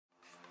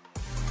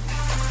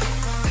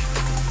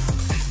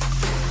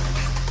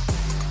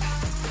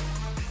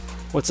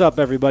What's up,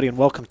 everybody, and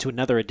welcome to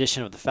another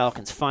edition of the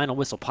Falcons Final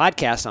Whistle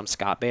podcast. I'm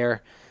Scott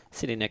Bair,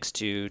 sitting next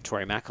to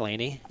Tori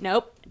McElhaney.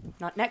 Nope,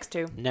 not next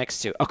to.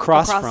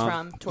 Across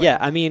from Tori. Yeah,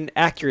 I mean,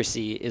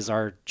 accuracy is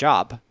our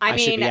job. I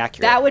should be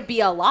accurate. That would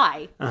be a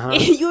lie.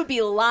 You would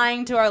be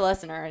lying to our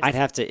listeners. I'd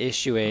have to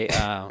issue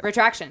a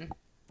retraction.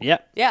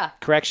 Yep. Yeah.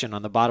 Correction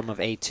on the bottom of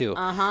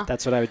A2.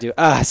 That's what I would do.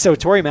 So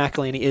Tori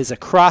McElhaney is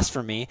across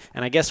from me,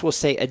 and I guess we'll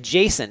say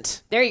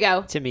adjacent. There you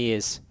go. To me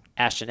is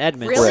Ashton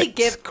Edmonds.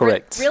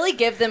 Really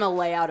give them a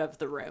layout of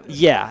the room.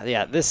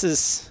 Yeah. This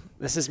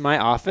is my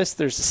office.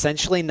 There's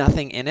essentially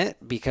nothing in it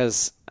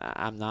because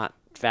I'm not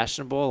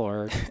fashionable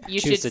or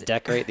choose to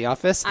decorate the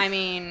office. I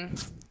mean,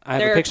 I have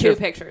there a are picture two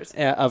pictures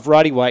of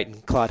Roddy White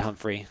and Claude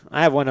Humphrey.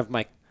 I have one of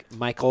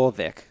Michael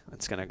Vick.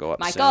 That's going to go up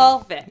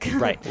Michael soon. Vick.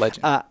 Right.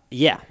 Legend.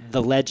 Yeah,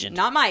 the legend.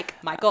 Not Mike.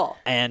 Michael.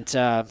 And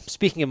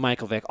speaking of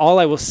Michael Vick, all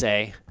I will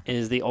say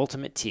is the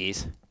ultimate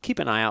tease. Keep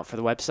an eye out for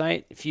the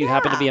website. If you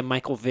happen to be a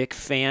Michael Vick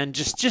fan,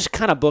 just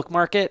kind of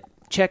bookmark it.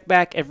 Check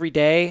back every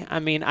day. I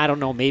mean, I don't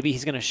know. Maybe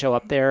he's going to show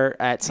up there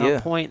at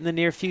some point in the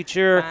near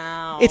future.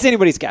 Wow. It's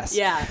anybody's guess.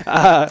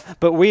 Yeah.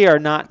 But we are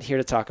not here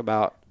to talk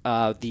about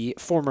the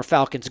former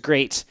Falcons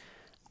great,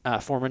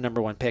 former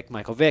number one pick,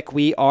 Michael Vick.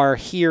 We are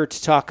here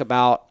to talk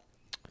about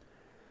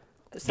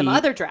some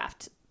other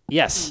draft.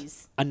 Yes.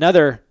 Keys.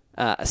 Another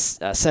a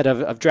set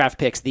of draft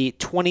picks, the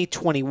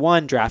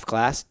 2021 draft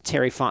class,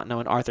 Terry Fontenot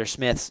and Arthur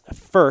Smith's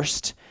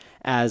first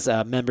as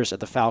members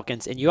of the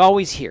Falcons. And you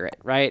always hear it,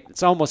 right?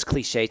 It's almost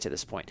cliche to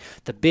this point.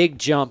 The big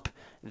jump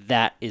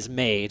that is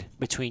made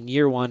between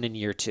year one and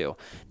year two.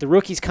 The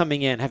rookies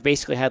coming in have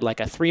basically had like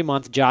a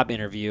 3-month job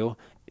interview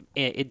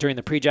during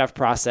the pre-draft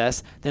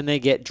process. Then they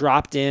get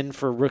dropped in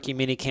for rookie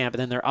minicamp, and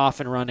then they're off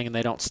and running, and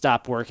they don't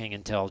stop working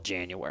until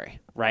January,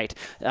 right?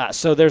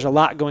 So there's a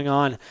lot going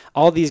on.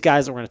 All these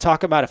guys that we're going to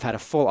talk about have had a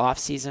full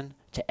offseason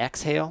to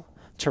exhale,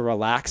 to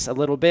relax a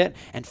little bit,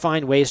 and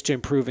find ways to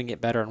improve and get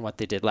better on what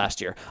they did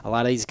last year. A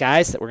lot of these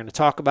guys that we're going to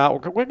talk about,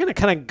 we're going to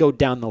kind of go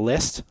down the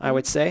list, I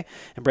would say,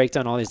 and break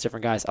down all these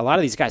different guys. A lot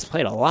of these guys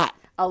played a lot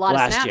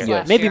last of snaps year.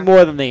 last Maybe year.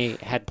 more than they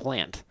had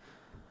planned.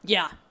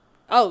 Yeah.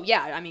 Oh,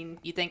 yeah. I mean,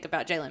 you think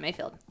about Jalen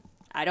Mayfield.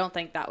 I don't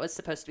think that was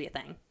supposed to be a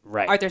thing.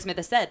 Right. Arthur Smith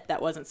has said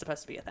that wasn't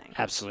supposed to be a thing.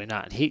 Absolutely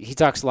not. He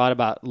talks a lot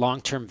about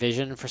long-term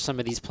vision for some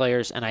of these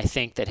players, and I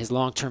think that his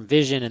long-term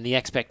vision and the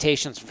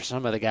expectations for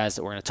some of the guys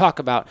that we're going to talk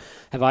about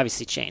have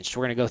obviously changed.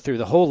 We're going to go through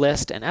the whole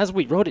list, and as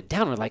we wrote it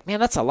down, we're like,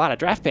 man, that's a lot of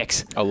draft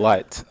picks. A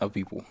lot of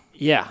people.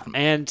 Yeah,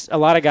 and a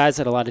lot of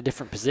guys at a lot of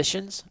different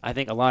positions. I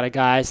think a lot of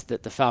guys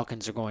that the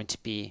Falcons are going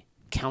to be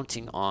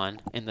counting on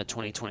in the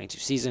 2022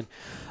 season.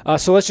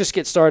 So let's just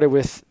get started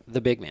with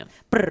the big man.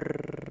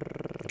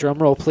 Drum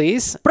roll,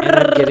 please. And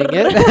I'm getting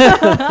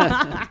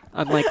it.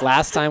 Unlike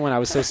last time when I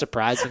was so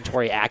surprised when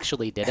Tori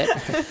actually did it.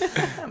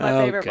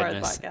 My favorite part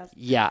of the podcast.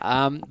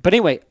 Yeah. But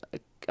anyway,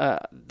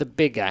 the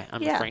big guy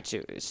I'm referring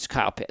to is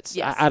Kyle Pitts.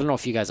 Yes. I don't know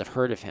if you guys have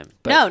heard of him.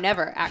 But No,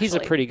 never, actually. he's a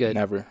pretty good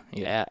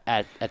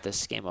at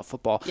this game of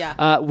football.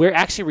 Yeah. We're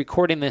actually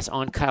recording this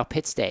on Kyle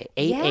Pitts Day,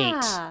 8/8.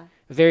 Yeah.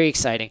 Very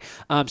exciting.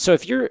 So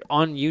if you're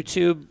on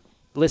YouTube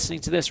listening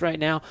to this right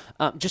now,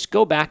 just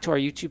go back to our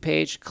YouTube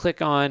page,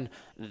 click on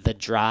The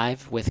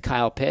Drive with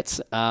Kyle Pitts.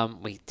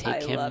 We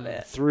take him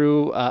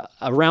through a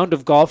round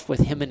of golf with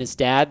him and his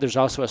dad. There's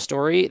also a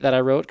story that I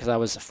wrote because I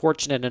was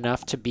fortunate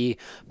enough to be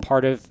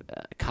part of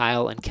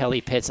Kyle and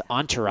Kelly Pitts'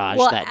 entourage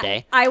that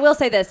day. I will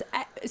say this.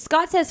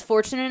 Scott says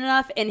fortunate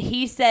enough, and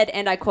he said,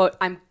 and I quote,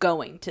 "I'm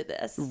going to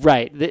this."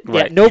 Right.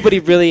 Yeah, nobody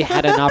really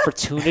had an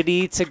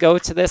opportunity to go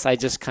to this. I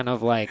just kind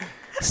of like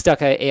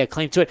stuck a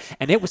claim to it,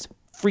 and it was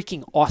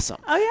freaking awesome.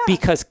 Oh, yeah.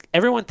 Because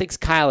everyone thinks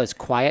Kyle is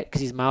quiet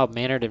because he's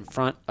mild-mannered in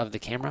front of the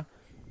camera.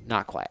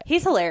 Not quiet.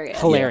 He's hilarious.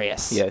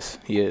 Hilarious. Yes,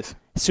 he is.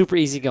 Super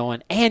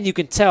easygoing. And you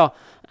can tell,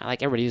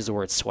 like everybody uses the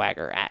word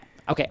swagger.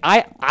 Okay,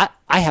 I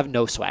have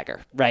no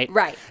swagger, right?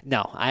 Right.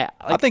 No, I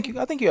think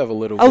you have a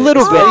little a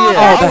little bit.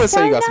 Yeah, I would so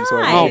say you got some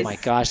swagger. Oh my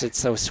gosh, it's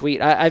so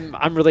sweet.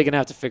 I'm really gonna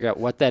have to figure out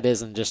what that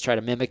is and just try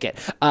to mimic it.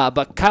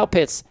 But Kyle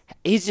Pitts,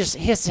 he has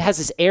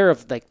this air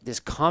of like this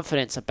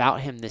confidence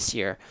about him this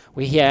year.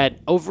 He had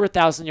over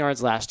 1,000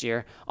 yards last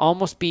year,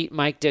 almost beat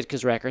Mike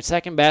Ditka's record,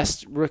 second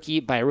best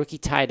rookie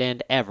tight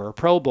end ever,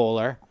 Pro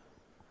Bowler.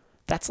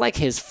 That's like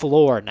his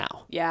floor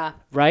now. Yeah.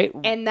 Right?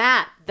 And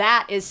that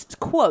is,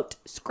 quote,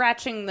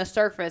 scratching the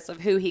surface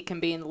of who he can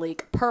be in the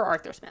league per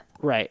Arthur Smith.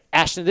 Right.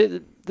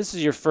 Ashton, this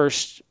is your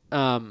first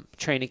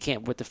training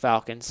camp with the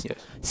Falcons. Yes.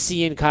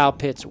 Seeing Kyle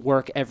Pitts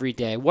work every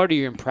day. What are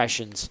your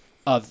impressions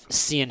of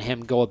seeing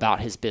him go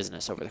about his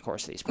business over the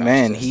course of these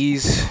practices?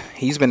 Man,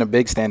 he's been a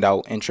big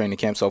standout in training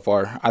camp so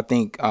far. I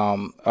think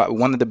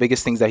one of the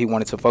biggest things that he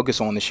wanted to focus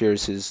on this year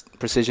is his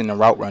precision and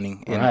route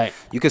running. And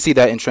you can see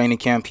that in training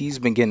camp. He's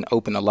been getting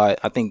open a lot.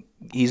 I think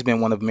he's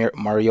been one of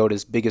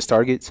Mariota's biggest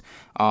targets.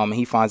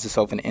 He finds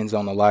himself in the end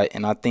zone a lot.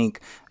 And I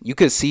think you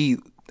could see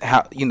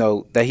how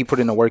that he put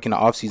in the work in the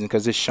offseason,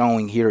 because it's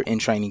showing here in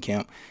training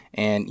camp.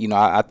 And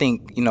I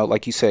think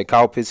like you said,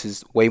 Kyle Pitts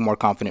is way more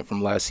confident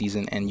from last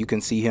season, and you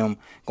can see him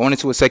going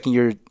into a second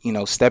year,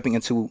 stepping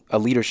into a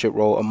leadership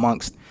role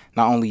amongst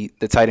not only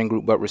the tight end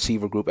group but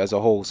receiver group as a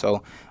whole.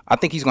 So I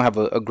think he's gonna have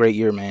a great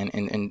year, man,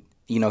 and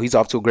he's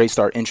off to a great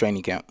start in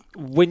training camp.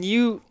 When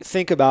you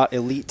think about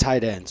elite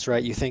tight ends,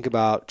 right? You think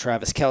about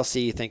Travis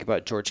Kelce, you think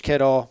about George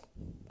Kittle.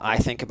 I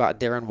think about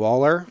Darren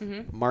Waller,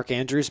 Mark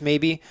Andrews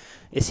maybe.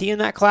 Is he in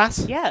that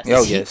class? Yes.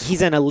 Oh, yes.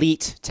 He's an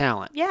elite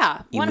talent.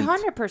 Yeah,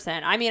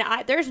 100%. I mean,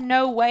 there's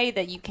no way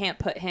that you can't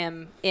put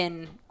him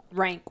in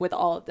rank with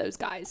all of those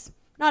guys.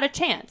 Not a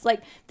chance.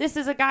 Like, this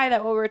is a guy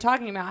that, what we were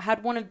talking about,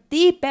 had one of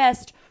the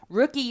best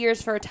rookie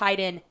years for a tight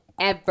end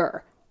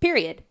ever.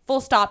 Period. Full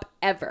stop,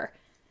 ever.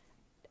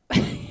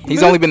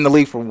 He's only been in the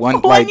league for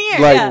one year.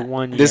 Yeah.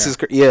 1 year. This is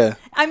yeah.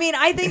 I mean,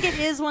 I think it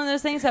is one of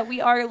those things that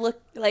we are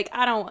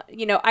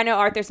I know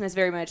Arthur Smith's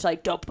very much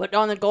like, don't put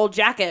on the gold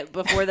jacket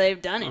before they've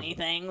done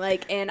anything.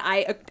 And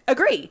I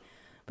agree.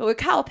 But with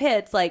Kyle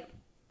Pitts,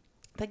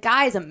 the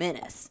guy's a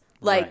menace.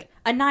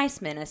 A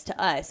nice menace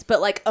to us,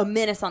 but a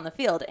menace on the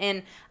field.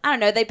 And I don't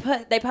know,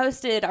 they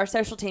posted, our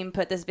social team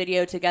put this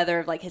video together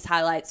of his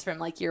highlights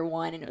from year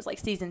one, and it was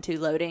season 2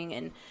 loading.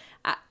 And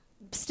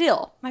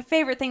still, my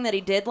favorite thing that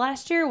he did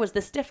last year was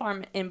the stiff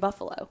arm in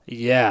Buffalo.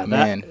 Yeah,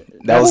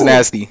 that was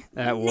nasty.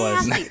 That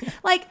was nasty.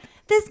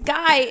 This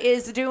guy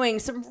is doing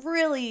some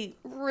really,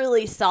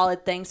 really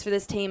solid things for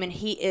this team, and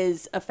he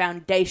is a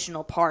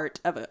foundational part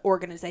of an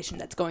organization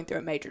that's going through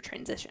a major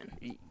transition.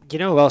 You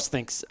know who else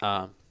thinks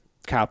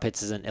Kyle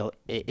Pitts is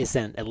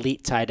an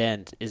elite tight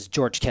end is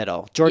George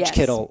Kittle. George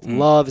Kittle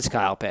loves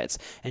Kyle Pitts,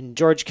 and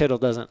George Kittle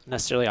doesn't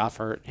necessarily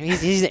offer.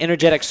 He's an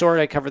energetic sort.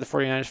 I covered the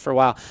 49ers for a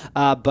while,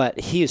 but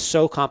he is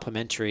so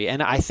complimentary.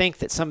 And I think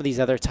that some of these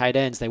other tight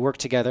ends, they work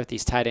together at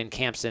these tight end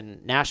camps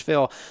in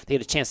Nashville. They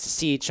get a chance to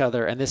see each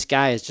other, and this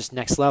guy is just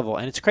next level.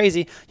 And it's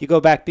crazy. You go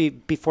back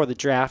before the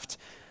draft,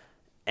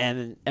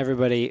 and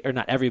everybody, or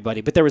not everybody,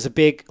 but there was a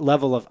big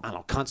level of,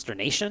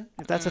 consternation,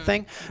 if that's a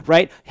thing,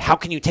 right? How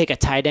can you take a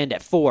tight end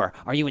at 4?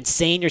 Are you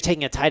insane? You're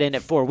taking a tight end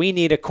at 4. We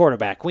need a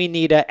quarterback. We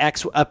need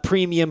a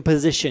premium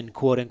position,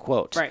 quote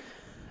unquote. Right.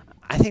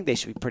 I think they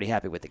should be pretty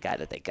happy with the guy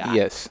that they got.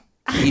 Yes.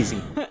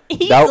 Easy.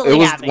 It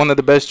was one of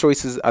the best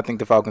choices I think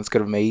the Falcons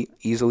could have made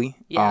easily.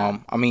 Yeah.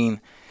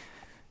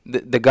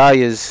 The guy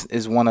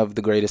is one of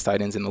the greatest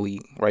tight ends in the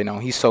league right now.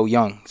 He's so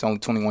young. He's only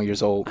 21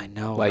 years old. I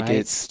know, right?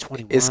 It's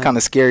kind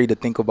of scary to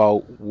think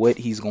about what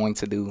he's going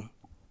to do,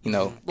 in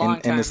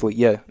this league.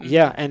 Yeah.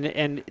 Yeah,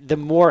 and the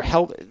more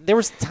help. There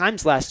was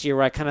times last year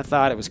where I kind of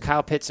thought it was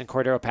Kyle Pitts and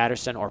Cordero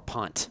Patterson or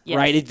punt,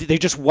 right? There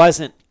just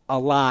wasn't a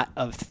lot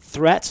of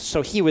threats,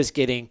 so he was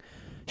getting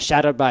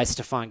shadowed by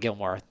Stephon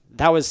Gilmore.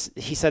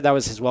 He said that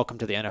was his welcome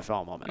to the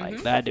NFL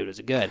moment. That dude is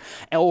good.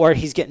 Or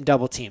he's getting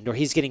double teamed, or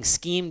he's getting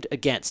schemed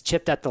against,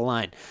 chipped at the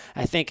line.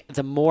 I think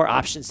the more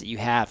options that you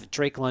have,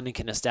 Drake London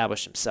can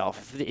establish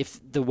himself.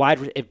 If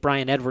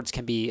Bryan Edwards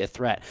can be a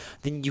threat,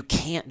 then you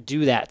can't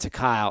do that to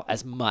Kyle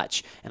as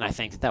much, and I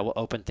think that will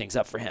open things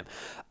up for him.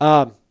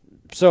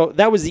 So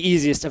that was the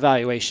easiest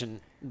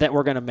evaluation that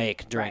we're going to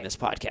make during this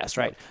podcast,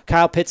 right?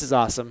 Kyle Pitts is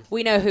awesome.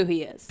 We know who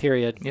he is.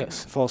 Period.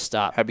 Yes. Full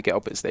stop. Happy Kyle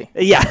Pitts Day.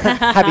 Yeah.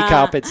 Happy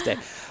Kyle Pitts Day.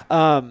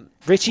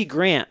 Richie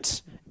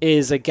Grant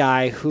is a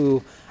guy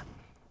who,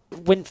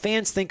 when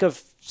fans think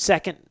of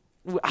second,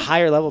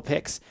 higher level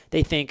picks,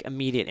 they think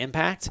immediate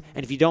impact.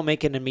 And if you don't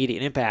make an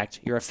immediate impact,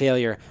 you're a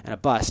failure and a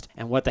bust.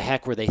 And what the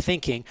heck were they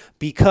thinking?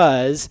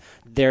 Because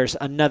there's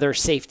another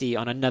safety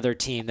on another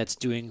team that's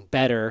doing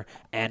better,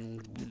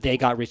 and they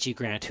got Richie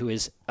Grant, who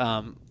is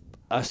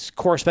a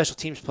core special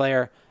teams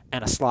player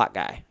and a slot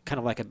guy, kind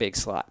of like a big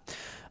slot.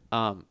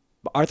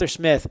 Arthur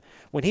Smith,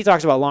 when he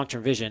talks about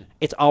long-term vision,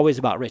 it's always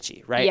about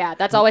Richie, right? Yeah,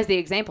 that's always the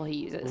example he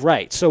uses.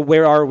 Right. So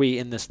where are we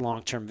in this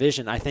long-term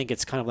vision? I think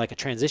it's kind of like a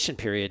transition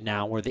period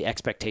now where the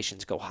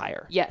expectations go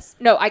higher. Yes.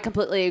 No, I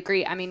completely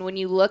agree. I mean, when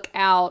you look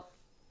out,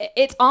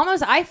 it's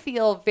almost, I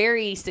feel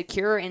very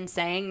secure in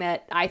saying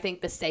that I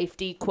think the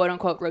safety,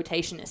 quote-unquote,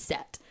 rotation is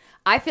set.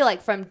 I feel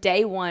like from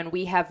day one,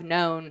 we have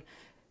known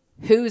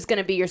who's going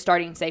to be your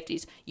starting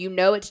safeties. You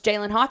know it's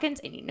Jalen Hawkins,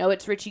 and you know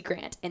it's Richie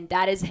Grant. And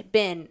that has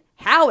been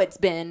how it's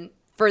been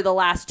for the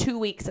last 2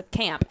 weeks of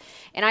camp.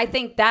 And I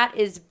think that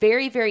is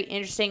very, very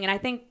interesting. And I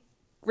think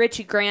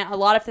Richie Grant, a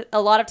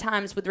lot of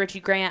times with Richie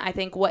Grant, I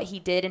think what he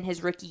did in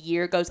his rookie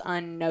year goes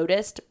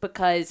unnoticed,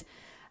 because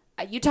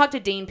you talk to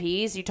Dean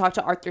Pease, you talk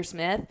to Arthur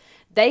Smith,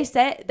 they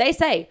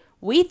say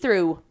we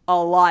threw a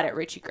lot at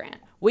Richie Grant.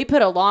 We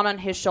put a lot on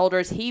his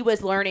shoulders. He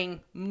was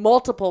learning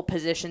multiple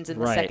positions in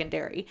the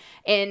secondary.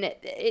 And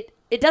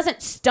it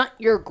doesn't stunt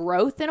your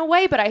growth in a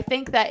way, but I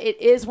think that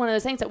it is one of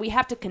those things that we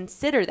have to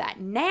consider that.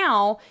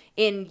 Now,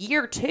 in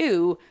year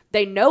 2,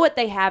 they know what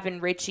they have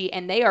in Richie,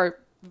 and they are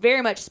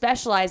very much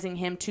specializing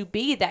him to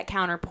be that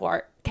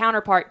counterpart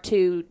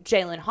to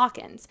Jalen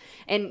Hawkins.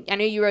 And I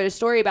know you wrote a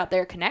story about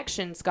their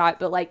connection, Scott,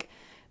 but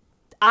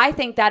I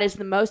think that is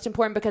the most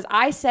important, because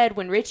I said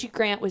when Richie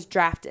Grant was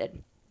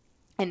drafted,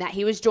 and that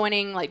he was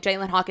joining like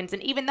Jalen Hawkins.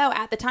 And even though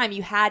at the time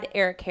you had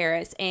Eric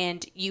Harris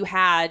and you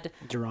had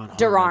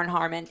Daron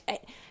Harmon,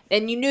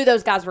 and you knew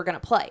those guys were going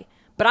to play.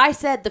 But I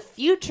said the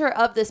future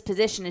of this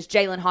position is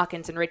Jalen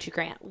Hawkins and Richie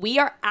Grant. We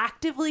are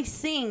actively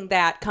seeing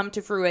that come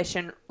to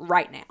fruition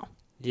right now.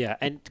 Yeah,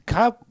 and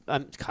Kyle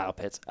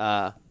Pitts.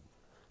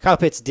 Kyle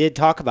Pitts did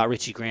talk about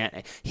Richie Grant.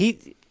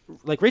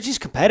 Richie's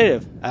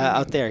competitive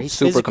out there. He's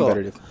super physical,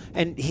 competitive,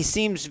 and he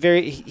seems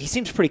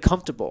pretty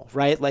comfortable,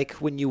 right? Like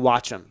when you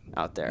watch him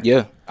out there.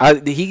 Yeah,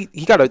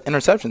 he got an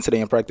interception today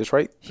in practice,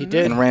 right? He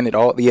did and ran it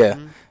all. Yeah,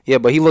 yeah,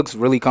 but he looks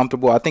really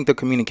comfortable. I think the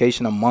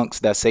communication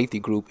amongst that safety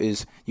group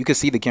is you can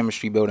see the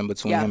chemistry building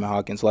between him and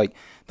Hawkins. Like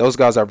those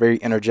guys are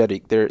very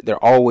energetic.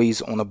 They're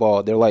always on the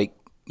ball. They're like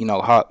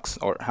Hawks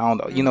or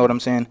Hound. You know what I'm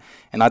saying?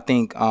 And I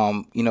think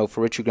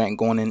for Richie Grant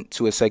going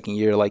into his second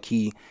year, like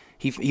he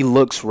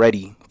looks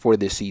ready for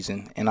this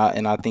season, and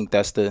I think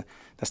that's the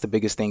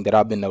biggest thing that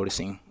I've been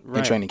noticing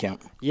in training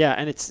camp. Yeah,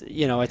 and it's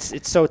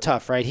so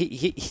tough, right?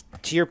 He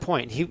to your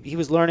point, he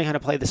was learning how to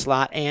play the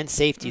slot and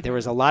safety. There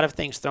was a lot of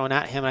things thrown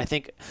at him, and I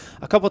think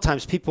a couple of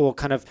times people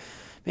kind of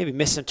maybe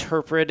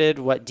misinterpreted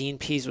what Dean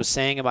Pease was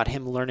saying about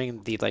him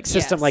learning the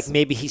system. Like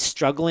maybe he's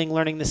struggling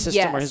learning the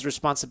system or his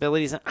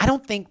responsibilities. And I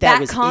don't think that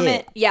was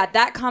comment. It. Yeah,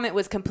 that comment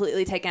was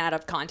completely taken out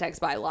of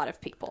context by a lot of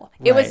people.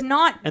 Right. It was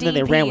not. And Dean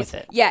then they ran with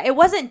it. Yeah, it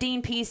wasn't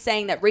Dean Pease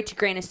saying that Richie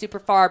Grant is super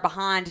far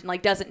behind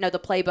and doesn't know the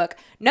playbook.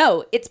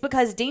 No, it's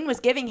because Dean was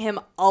giving him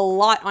a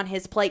lot on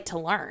his plate to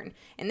learn,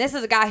 and this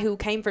is a guy who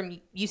came from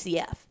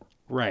UCF.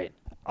 Right.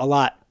 A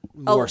lot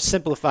more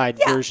simplified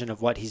version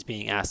of what he's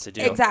being asked to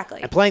do.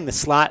 Exactly. And playing the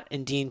slot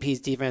in Dean Pease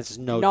defense is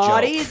not joke.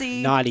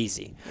 Not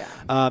easy.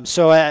 Yeah.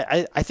 So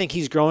I think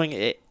he's growing.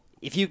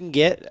 If you can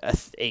get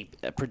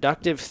a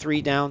productive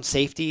 3-down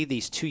safety,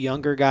 these two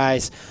younger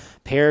guys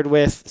paired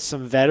with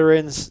some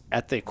veterans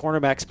at the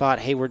cornerback spot,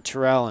 Hayward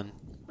Terrell and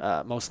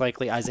most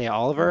likely Isaiah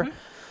Oliver,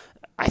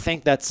 I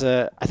think that's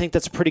a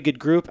pretty good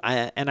group,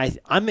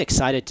 I'm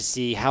excited to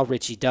see how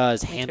Richie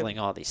does handling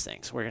all these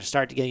things. We're going to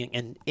start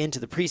getting into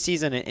the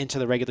preseason and into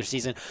the regular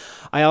season.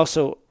 I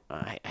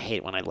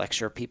hate when I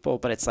lecture people,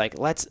 but it's like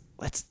let's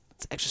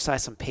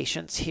exercise some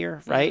patience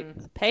here,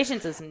 right?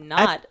 Patience is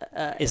not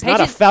not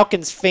a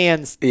Falcons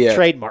fan's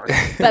trademark,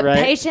 but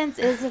right? patience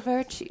is a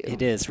virtue.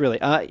 It is really.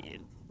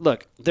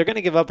 Look, they're going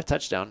to give up a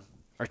touchdown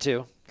or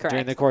two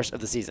during the course of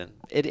the season.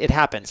 It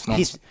happens.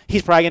 He's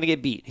probably going to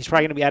get beat. He's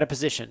probably going to be out of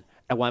position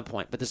at one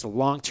point, but there's a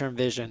long-term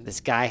vision.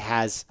 This guy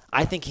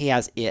I think he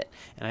has it,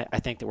 and I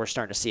think that we're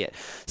starting to see it.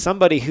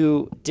 Somebody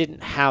who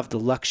didn't have the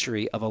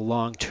luxury of a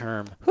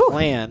long-term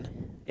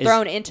plan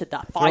thrown into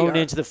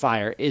the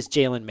fire is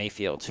Jalen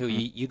Mayfield, who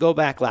you go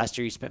back last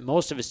year, he spent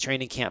most of his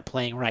training camp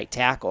playing right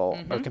tackle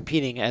or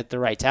competing at the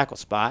right tackle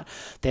spot.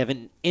 They have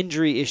an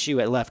injury issue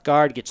at left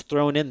guard, gets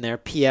thrown in there.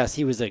 P.S.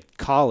 He was a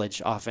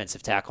college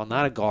offensive tackle,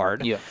 not a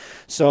guard. Yeah.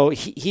 So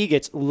he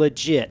gets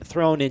legit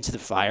thrown into the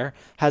fire,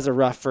 has a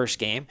rough first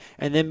game,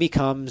 and then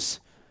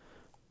becomes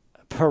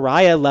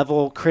pariah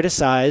level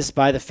criticized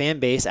by the fan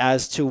base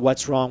as to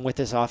what's wrong with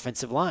this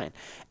offensive line.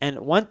 And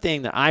one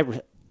thing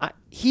that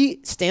he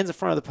stands in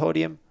front of the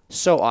podium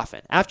so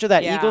often. After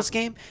that Eagles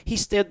game, he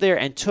stood there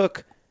and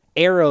took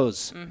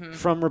arrows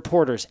from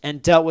reporters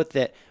and dealt with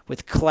it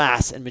with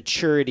class and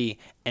maturity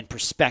and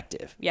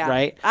perspective. Yeah.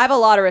 Right? I have a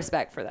lot of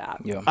respect for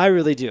that. Yeah. I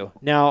really do.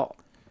 Now,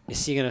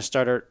 is he going to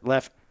start our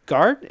left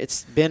guard?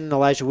 It's been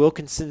Elijah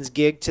Wilkinson's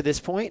gig to this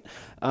point.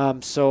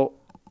 So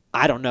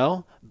I don't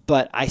know.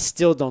 But I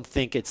still don't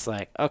think it's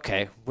like,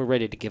 okay, we're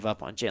ready to give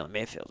up on Jalen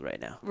Mayfield right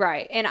now.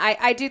 Right. And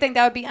I do think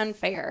that would be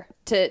unfair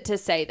to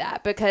say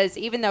that, because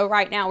even though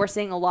right now we're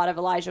seeing a lot of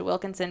Elijah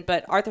Wilkinson,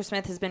 but Arthur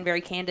Smith has been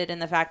very candid in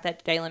the fact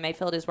that Jalen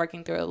Mayfield is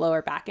working through a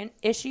lower back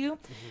issue.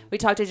 We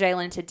talked to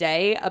Jalen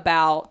today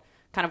about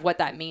kind of what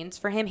that means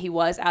for him. He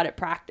was out at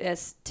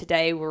practice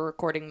today. We're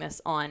recording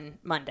this on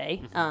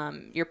Monday.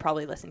 You're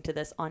probably listening to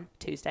this on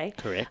Tuesday.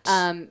 Correct.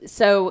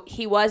 So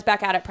he was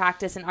back out at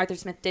practice, and Arthur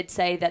Smith did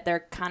say that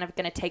they're kind of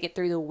going to take it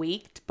through the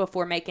week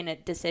before making a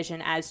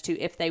decision as to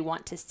if they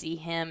want to see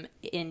him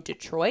in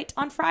Detroit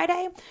on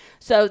Friday.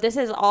 So this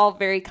is all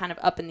very kind of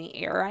up in the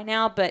air right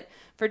now. But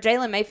for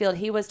Jalen Mayfield,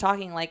 he was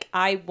talking like,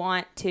 I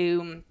want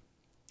to...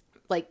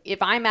 Like,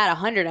 if I'm at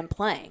 100 and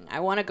playing,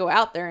 I want to go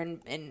out there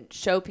and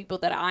show people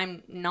that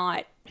I'm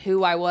not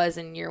who I was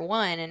in year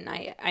one. And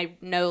I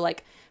know,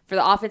 like, for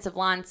the offensive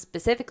line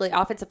specifically,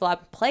 offensive line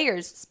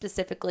players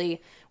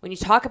specifically, when you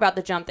talk about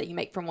the jump that you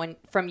make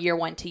from year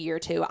one to year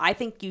two, I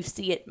think you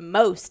see it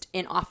most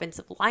in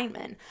offensive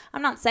linemen.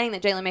 I'm not saying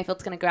that Jalen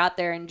Mayfield's going to go out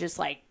there and just,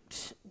 like,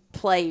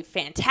 play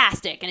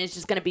fantastic and it's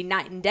just going to be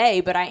night and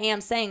day. But I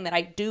am saying that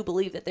I do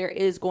believe that there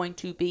is going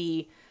to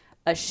be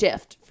a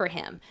shift for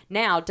him.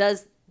 Now,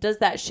 does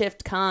that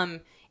shift come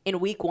in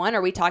week one?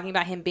 Are we talking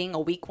about him being a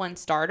week one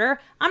starter?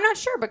 I'm not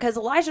sure, because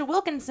Elijah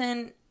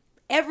Wilkinson,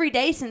 every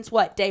day since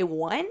day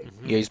one?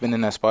 Yeah, he's been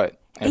in that spot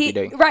every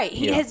day. Right.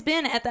 He has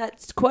been at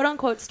that quote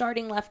unquote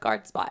starting left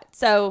guard spot.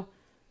 So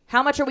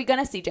how much are we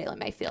going to see Jalen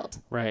Mayfield?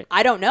 Right.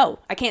 I don't know.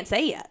 I can't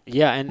say yet.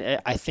 Yeah.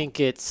 And I think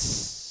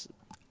it's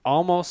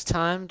almost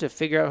time to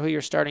figure out who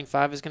your starting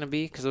five is going to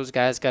be because those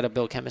guys got to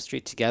build chemistry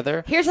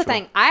together. Here's the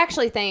thing. I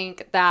actually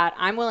think that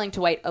I'm willing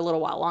to wait a little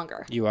while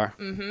longer. You are?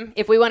 Mm-hmm.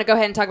 If we want to go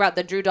ahead and talk about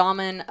the Drew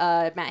Dalman,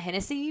 Matt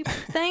Hennessy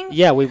thing.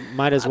 Yeah, we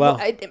might as well.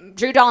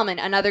 Drew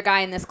Dalman, another guy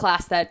in this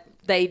class that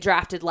they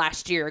drafted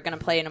last year, are going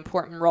to play an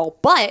important role.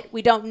 But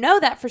we don't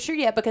know that for sure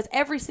yet because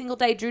every single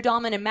day Drew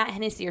Dalman and Matt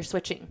Hennessy are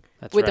switching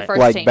with the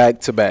first team. Back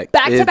to back.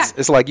 Back to back.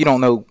 It's like you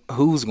don't know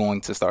who's going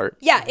to start.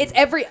 Yeah, it's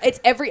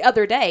every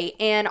other day.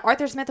 And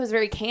Arthur Smith was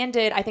very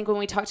candid, I think, when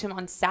we talked to him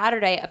on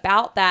Saturday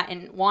about that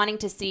and wanting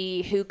to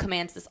see who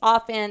commands this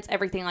offense,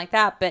 everything like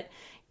that. But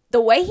the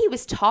way he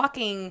was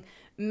talking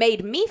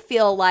made me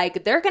feel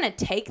like they're going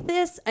to take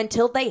this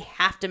until they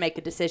have to make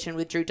a decision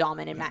with Drew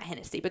Dalman and Matt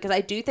Hennessy, because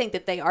I do think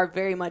that they are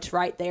very much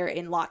right there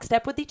in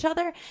lockstep with each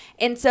other.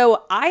 And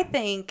so I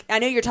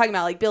know you're talking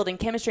about like building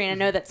chemistry, and I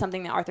know that's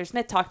something that Arthur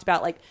Smith talked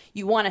about. Like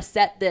you want to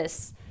set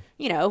this,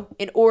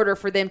 in order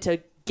for them to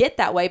get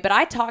that way. But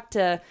I talked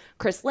to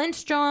Chris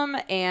Lindstrom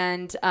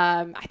and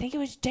I think it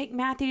was Jake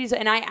Matthews,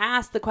 and I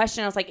asked the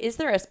question, I was like, is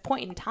there a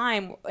point in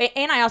time,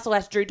 and I also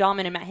asked Drew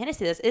Dalman and Matt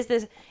Hennessy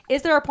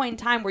is there a point in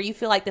time where you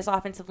feel like this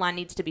offensive line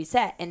needs to be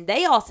set? And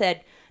they all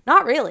said,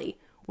 not really.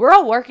 We're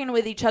all working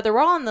with each other.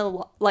 We're all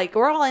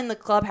in the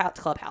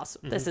clubhouse.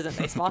 This isn't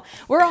baseball.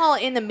 We're all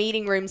in the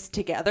meeting rooms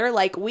together.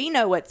 Like we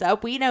know what's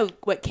up. We know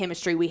what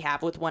chemistry we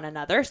have with one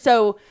another.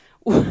 So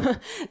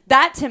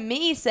that to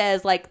me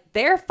says like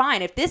they're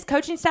fine. If this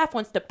coaching staff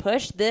wants to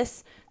push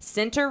this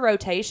center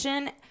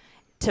rotation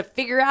to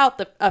figure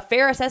out a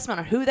fair assessment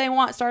on who they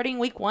want starting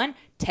week 1,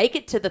 take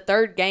it to the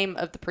third game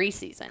of the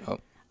preseason. Oh.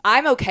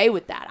 I'm okay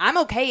with that. I'm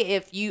okay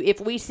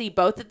if we see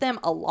both of them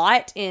a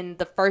lot in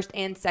the first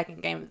and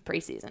second game of the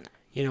preseason.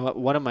 You know what?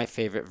 One of my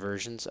favorite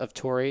versions of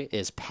Tori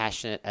is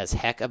passionate as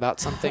heck about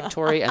something,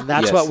 Tori, and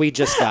that's what we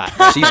just got.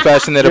 She's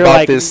passionate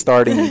about this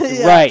starting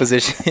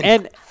position.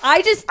 And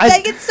I just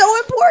think it's so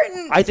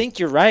important. I think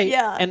you're right.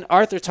 Yeah. And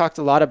Arthur talked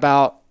a lot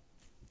about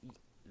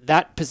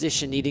that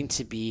position needing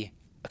to be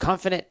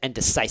confident and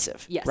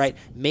decisive, right?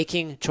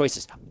 Making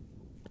choices.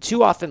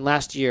 Too often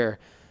last year,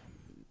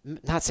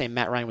 not saying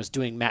Matt Ryan was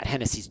doing Matt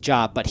Hennessy's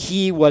job, but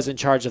he was in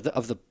charge of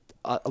the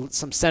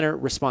some center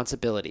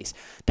responsibilities.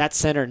 That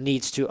center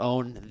needs to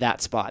own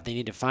that spot. They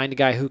need to find a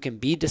guy who can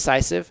be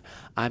decisive.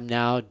 I'm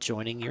now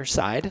joining your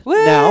side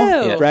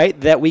now, right?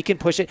 That we can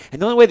push it.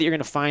 And the only way that you're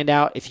going to find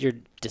out if you're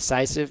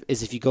decisive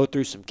is if you go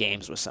through some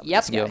games with some of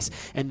these guys.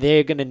 And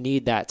they're going to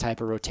need that type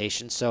of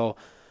rotation. So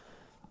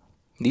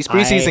these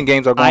preseason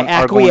games are going to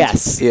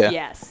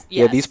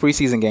these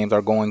preseason games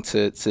are going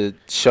to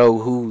show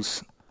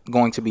who's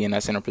going to be in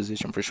that center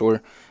position for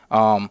sure.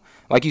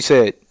 Like you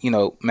said,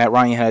 Matt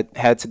Ryan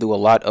had to do a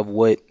lot of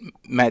what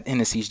Matt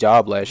Hennessy's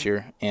job last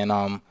year, and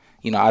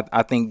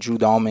I think Drew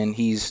Dalman,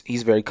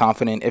 he's very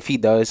confident if he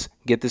does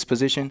get this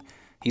position,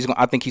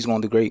 I think he's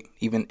going to do great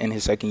even in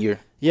his second year.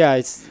 Yeah,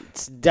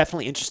 it's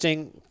definitely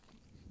interesting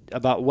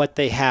about what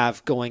they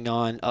have going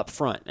on up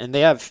front, and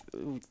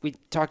we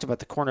talked about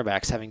the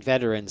cornerbacks having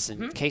veterans,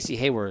 and Casey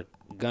Hayward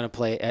going to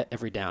play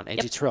every down.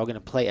 AJ Terrell going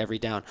to play every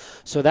down.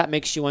 So that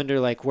makes you wonder,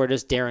 like, where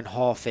does Darren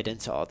Hall fit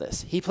into all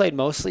this? He played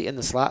mostly in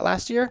the slot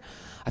last year.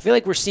 I feel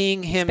like we're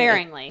seeing him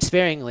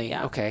sparingly.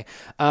 Yeah. Okay.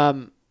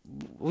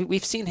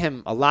 We've seen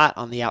him a lot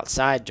on the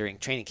outside during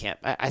training camp.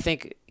 I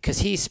think because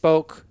he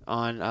spoke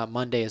on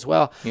Monday as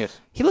well. Yes.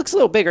 He looks a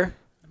little bigger.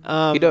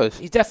 He does.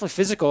 He's definitely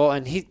physical,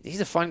 and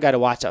he's a fun guy to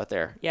watch out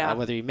there. Yeah.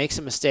 Whether he makes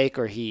a mistake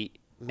or he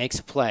makes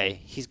a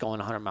play, he's going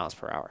 100 miles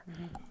per hour.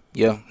 Mm-hmm.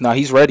 Yeah, no,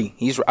 he's ready.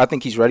 I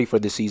think he's ready for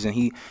this season.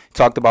 He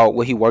talked about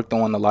what he worked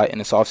on a lot in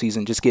this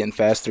offseason, just getting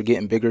faster,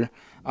 getting bigger.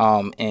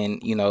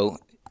 And,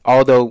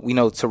 although we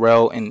know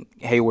Terrell and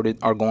Hayward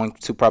are going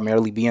to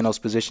primarily be in those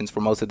positions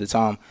for most of the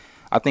time,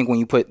 I think when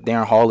you put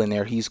Darren Hall in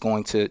there, he's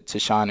going to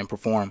shine and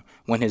perform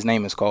when his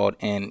name is called.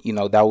 And,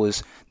 that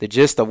was the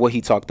gist of what he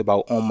talked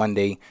about on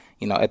Monday,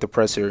 at the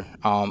presser.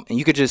 And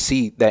you could just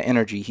see that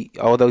energy.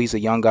 Although he's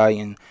a young guy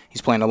and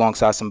he's playing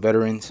alongside some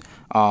veterans,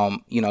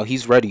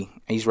 he's ready.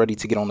 He's ready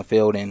to get on the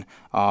field. And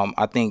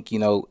I think,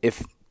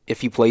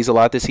 if he plays a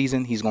lot this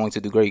season, he's going to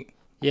do great.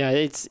 Yeah,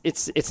 it's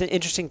an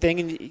interesting thing.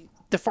 And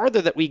the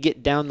farther that we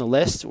get down the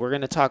list, we're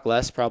going to talk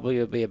less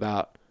probably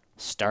about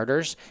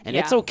starters. And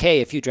it's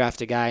okay if you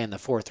draft a guy in the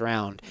 4th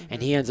round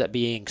and he ends up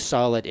being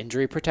solid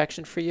injury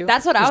protection for you.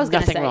 That's what I was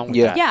going to say. Nothing wrong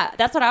with that. Yeah,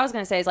 that's what I was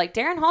going to say is like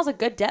Darren Hall's a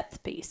good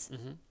depth piece.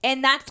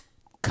 And that's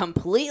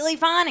completely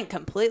fine and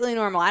completely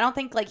normal. I don't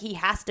think like he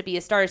has to be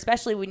a starter,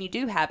 especially when you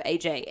do have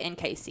AJ and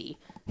KC,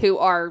 who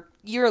are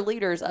your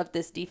leaders of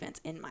this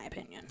defense, in my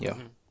opinion. Yeah.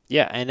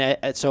 Yeah,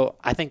 and so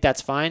I think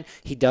that's fine.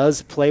 He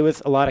does play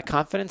with a lot of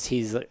confidence.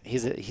 He's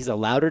a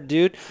louder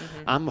dude.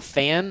 I'm a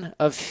fan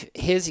of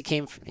his.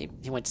 He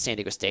went to San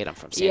Diego State. I'm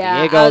from San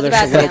Diego. There's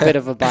a little bit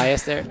of a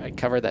bias there. I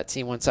covered that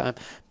team one time,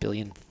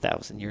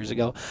 1,000,000 years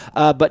ago.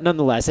 But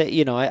nonetheless,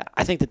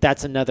 I think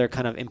that's another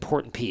kind of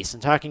important piece.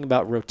 And talking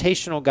about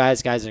rotational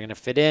guys are going to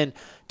fit in.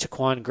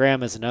 Taquan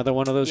Graham is another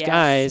one of those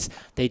guys.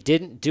 They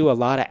didn't do a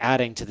lot of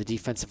adding to the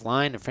defensive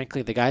line, and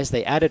frankly, the guys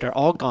they added are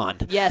all gone.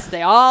 Yes,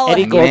 they all.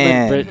 Eddie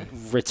Goldman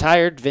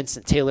retired.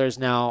 Vincent Taylor is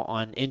now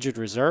on injured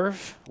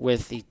reserve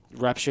he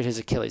ruptured his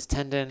Achilles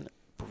tendon.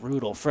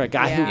 Brutal for a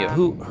guy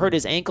who hurt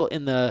his ankle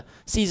in the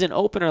season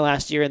opener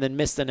last year and then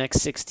missed the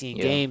next 16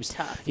 games.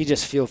 Tough. You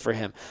just feel for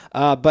him.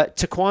 But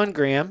Taquan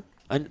Graham,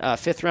 a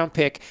fifth-round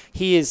pick,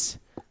 he is,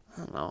 I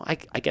don't know,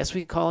 I guess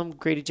we could call him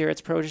Grady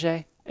Jarrett's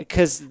protege.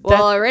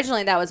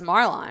 Originally that was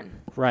Marlon.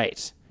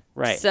 Right.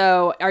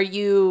 So are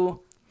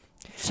you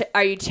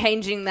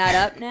changing that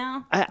up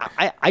now?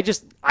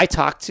 I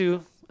talked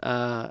to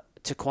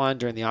Taquan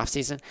during the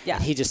offseason. Yeah.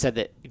 And he just said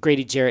that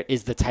Grady Jarrett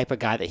is the type of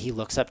guy that he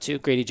looks up to.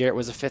 Grady Jarrett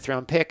was a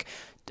fifth-round pick.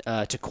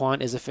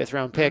 Taquan is a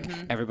fifth-round pick.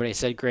 Everybody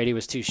said Grady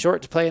was too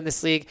short to play in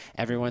this league.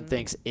 Everyone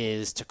thinks,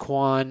 is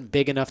Taquan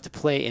big enough to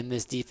play in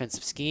this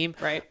defensive scheme?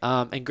 Right.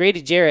 And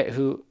Grady Jarrett,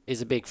 who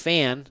is a big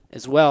fan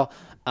as well,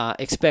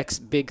 expects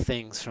big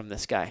things from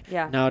this guy.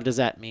 Yeah. Now, does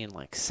that mean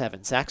like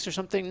 7 sacks or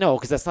something? No,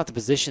 because that's not the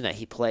position that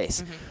he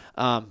plays.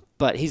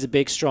 But he's a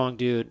big, strong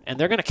dude, and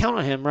they're going to count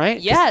on him, right?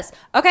 Yes.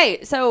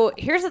 Okay, so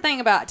here's the thing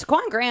about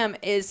Taquan Graham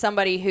is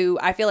somebody who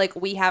I feel like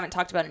we haven't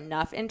talked about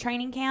enough in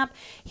training camp.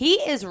 He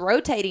is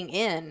rotating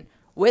in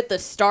with the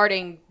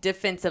starting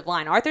defensive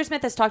line. Arthur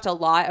Smith has talked a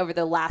lot over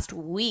the last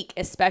week,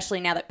 especially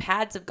now that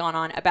pads have gone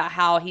on, about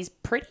how he's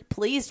pretty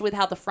pleased with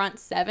how the front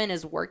seven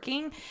is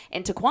working.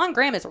 And Taquan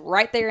Graham is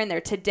right there in there.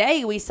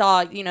 Today we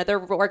saw, they're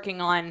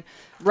working on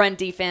run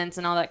defense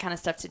and all that kind of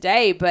stuff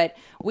today, but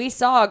we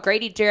saw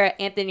Grady Jarrett,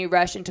 Anthony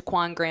Rush, and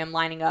Taquan Graham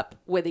lining up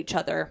with each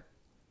other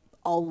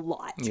a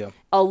lot.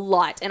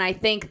 And I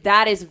think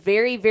that is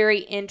very, very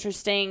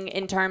interesting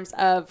in terms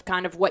of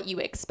kind of what you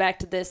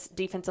expect this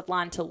defensive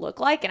line to look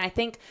like. And I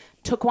think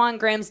Taquan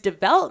Graham's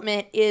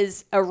development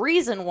is a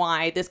reason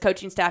why this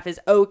coaching staff is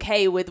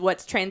okay with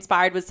what's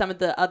transpired with some of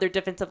the other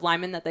defensive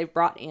linemen that they've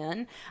brought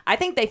in. I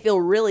think they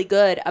feel really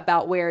good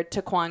about where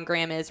Taquan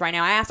Graham is right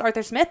now. I asked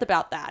Arthur Smith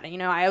about that.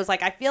 And, I was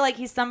like, I feel like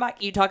he's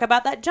somebody, you talk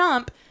about that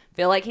jump,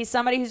 feel like he's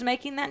somebody who's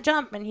making that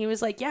jump. And he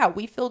was like, yeah,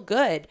 we feel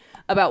good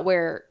about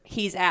where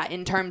he's at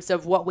in terms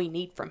of what we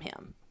need from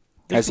him.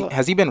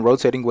 Has he been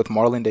rotating with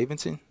Marlon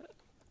Davidson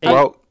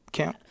throughout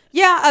camp?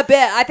 Yeah, a bit.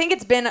 I think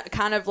it's been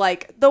kind of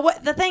like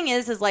the thing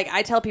is like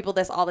I tell people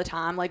this all the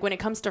time. Like when it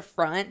comes to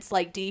fronts,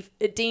 like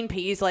Dean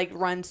Pease like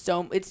runs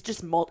so it's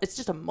just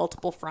a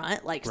multiple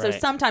front. Like so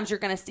sometimes you're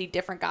gonna see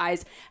different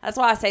guys. That's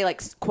why I say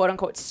like quote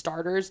unquote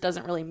starters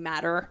doesn't really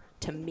matter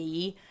to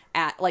me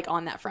at like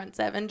on that front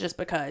seven, just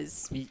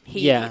because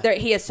he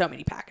has so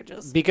many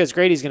packages. Because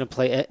Grady's going to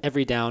play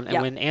every down,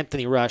 and when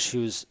Anthony Rush,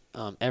 who's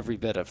every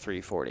bit of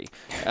 340,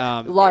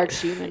 large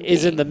human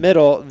is being in the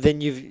middle,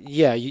 then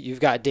you've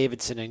got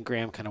Davidson and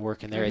Graham kind of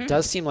working there. It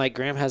does seem like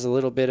Graham has a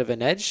little bit of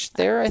an edge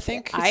there. I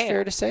think it's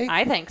fair to say.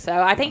 I think so.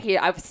 I think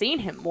I've seen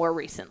him more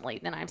recently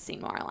than I've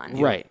seen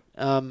Marlon. Right.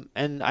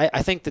 And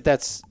I think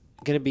that's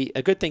going to be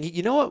a good thing.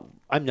 You know what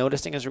I'm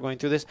noticing as we're going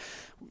through this?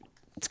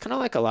 It's kind of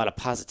like a lot of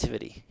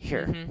positivity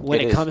here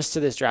when it comes to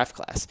this draft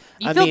class.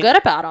 You feel good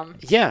about them.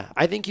 Yeah,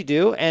 I think you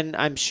do. And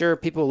I'm sure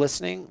people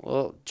listening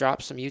will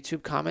drop some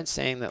YouTube comments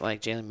saying that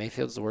like Jalen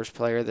Mayfield's the worst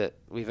player that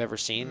we've ever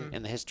seen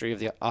in the history of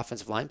the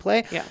offensive line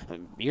play. Yeah.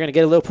 You're going to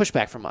get a little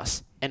pushback from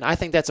us. And I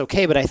think that's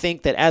okay. But I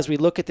think that as we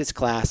look at this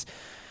class,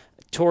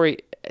 Tori,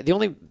 the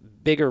only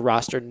bigger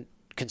roster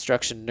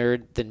construction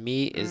nerd than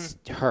me is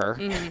her.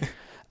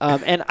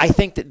 And I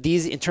think that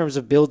these, in terms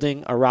of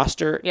building a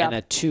roster and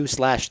a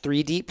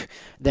 2/3 deep,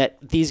 that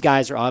these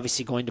guys are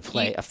obviously going to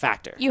play a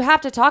factor. You have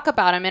to talk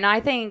about them. And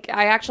I think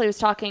I actually was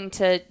talking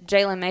to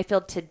Jalen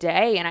Mayfield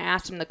today, and I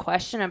asked him the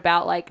question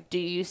about, like, do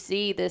you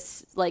see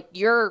this, like,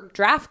 your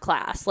draft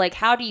class? Like,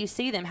 how do you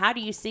see them? How do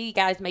you see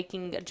guys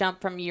making a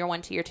jump from year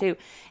 1 to year 2?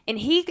 And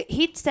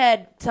he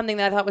said something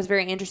that I thought was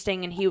very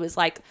interesting, and he was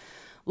like,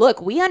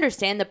 look, we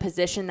understand the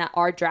position that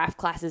our draft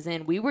class is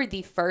in. We were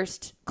the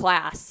first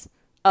class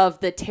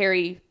of the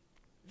Terry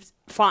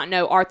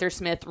Fontenot, Arthur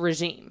Smith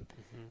regime.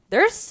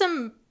 There's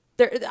some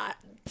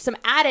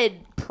added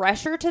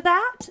pressure to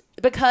that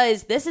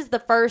because this is the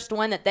first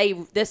one that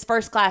this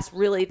first class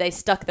really they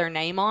stuck their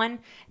name on.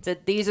 So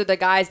these are the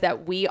guys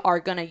that we are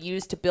going to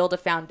use to build a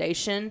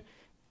foundation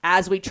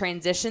as we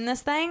transition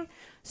this thing.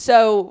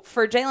 So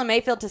for Jalen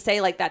Mayfield to say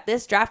like that,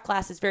 this draft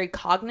class is very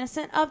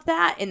cognizant of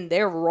that and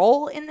their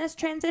role in this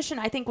transition,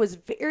 I think was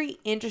very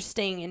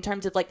interesting in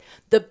terms of like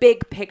the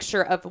big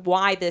picture of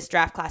why this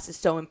draft class is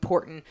so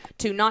important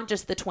to not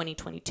just the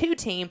 2022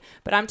 team,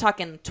 but I'm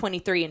talking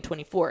 23 and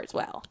 24 as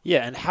well.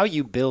 Yeah, and how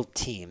you build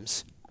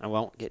teams, I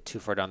won't get too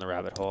far down the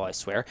rabbit hole, I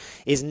swear,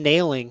 is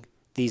nailing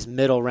these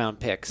middle round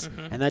picks.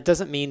 And that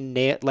doesn't mean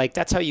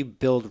that's how you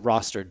build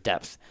roster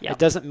depth. It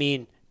doesn't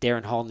mean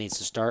Darren Hall needs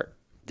to start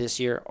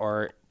this year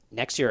or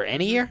next year or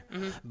any year,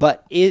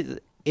 but is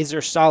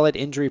there solid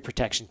injury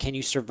protection? Can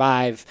you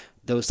survive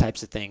those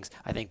types of things?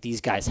 I think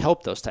these guys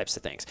help those types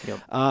of things.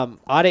 Ade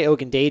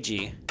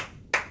Ogundeji,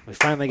 we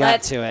finally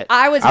got to it.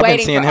 I've been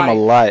seeing him a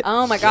lot.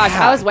 Oh my gosh,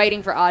 I was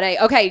waiting for Ade.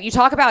 Okay, you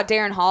talk about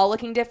Darren Hall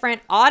looking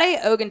different. Ade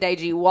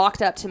Ogundeji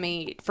walked up to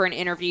me for an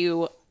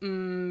interview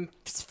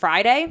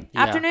Friday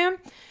afternoon.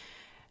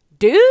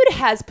 Dude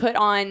has put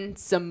on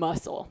some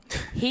muscle.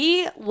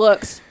 He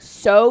looks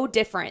so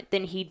different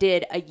than he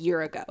did a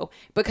year ago.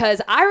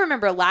 Because I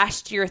remember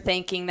last year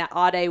thinking that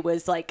Ade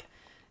was like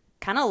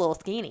kind of a little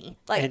skinny.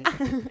 Like,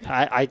 and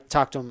I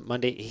talked to him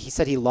Monday. He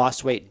said he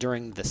lost weight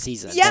during the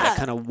season. Yeah. And it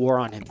kind of wore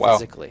on him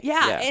physically.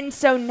 Yeah. And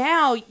so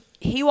now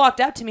he walked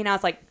up to me and I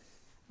was like,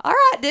 all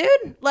right,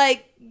 dude,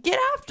 like, get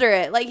after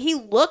it. Like, he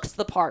looks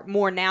the part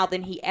more now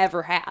than he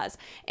ever has.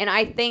 And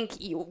I think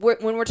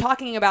when we're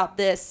talking about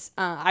this,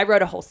 I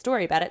wrote a whole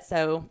story about it.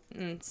 So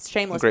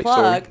shameless Great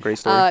plug. Story. Great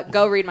story.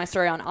 Go read my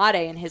story on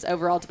Ade and his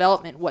overall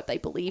development, what they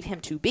believe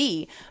him to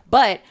be.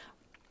 But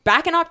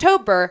back in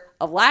October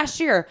of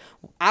last year,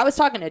 I was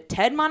talking to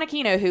Ted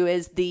Monachino, who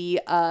is the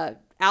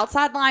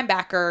outside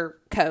linebacker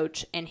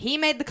coach, and he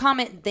made the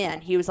comment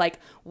then. He was like,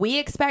 we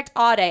expect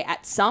Ade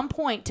at some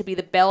point to be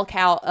the bell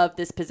cow of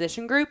this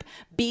position group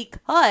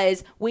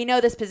because we know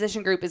this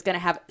position group is going to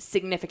have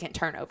significant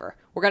turnover.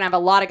 We're going to have a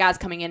lot of guys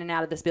coming in and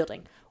out of this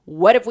building.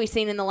 What have we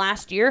seen in the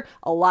last year?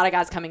 A lot of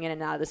guys coming in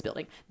and out of this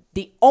building.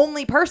 The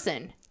only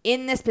person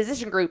in this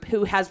position group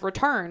who has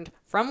returned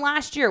from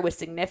last year with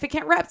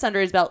significant reps under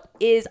his belt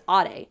is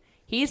Ade.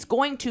 He's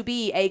going to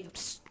be a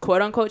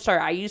quote-unquote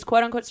starter. I use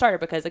quote-unquote starter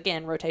because,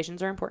 again,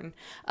 rotations are important.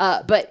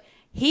 But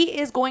he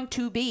is going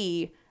to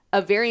be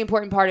a very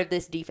important part of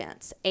this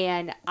defense.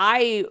 And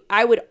I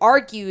would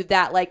argue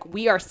that, like,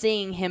 we are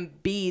seeing him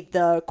be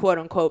the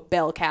quote-unquote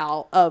bell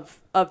cow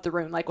of the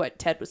room, like what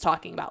Ted was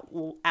talking about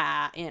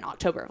in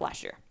October of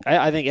last year.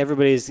 I think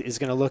everybody is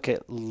going to look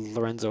at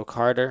Lorenzo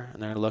Carter,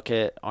 and they're going to look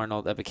at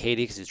Arnold Ebiketie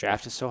because he's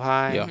drafted so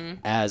high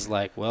as,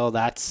 like, well,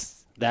 that's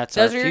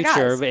our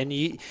future. And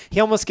he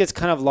almost gets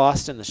kind of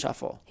lost in the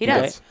shuffle. He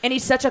does. Right? And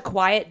he's such a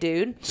quiet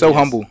dude. So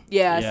humble.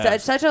 Yeah.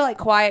 Such a like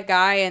quiet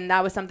guy. And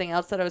that was something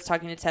else that I was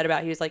talking to Ted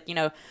about. He was like,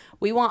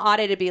 we want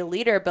Ade to be a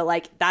leader, but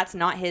like that's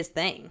not his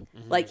thing.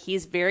 Mm-hmm. Like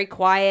he's very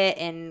quiet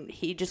and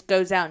he just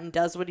goes out and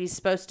does what he's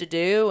supposed to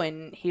do.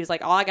 And he was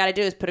like, all I got to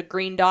do is put a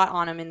green dot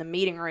on him in the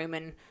meeting room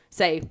and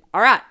say,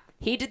 all right,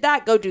 he did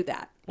that. Go do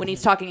that. When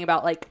he's talking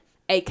about like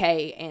AK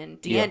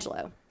and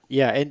D'Angelo.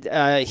 Yeah,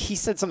 and he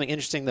said something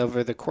interesting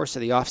over the course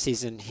of the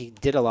offseason. He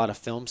did a lot of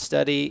film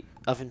study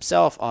of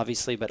himself,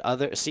 obviously, but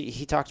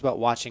he talked about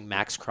watching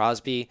Max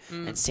Crosby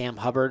and Sam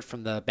Hubbard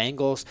from the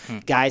Bengals,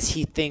 guys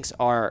he thinks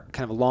are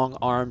kind of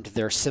long-armed.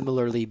 They're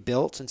similarly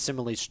built and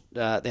similarly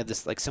they have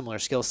this like similar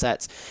skill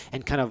sets,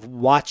 and kind of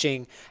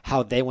watching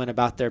how they went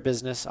about their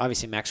business.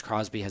 Obviously, Max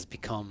Crosby has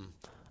become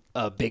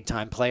a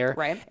big-time player,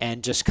 right?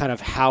 And just kind of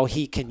how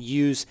he can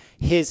use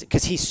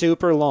because he's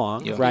super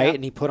long, right? Yeah.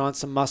 And he put on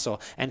some muscle,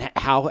 and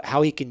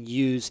how he can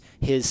use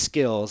his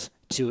skills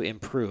to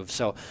improve.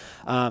 So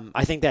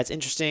I think that's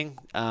interesting.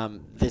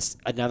 This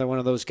another one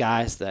of those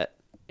guys that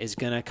is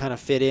going to kind of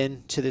fit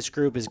into this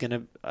group, is going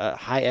to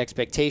high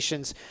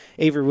expectations.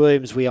 Avery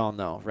Williams, we all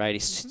know, right? He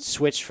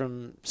switched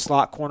from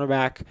slot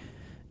cornerback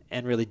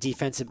and really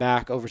defensive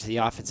back over to the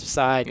offensive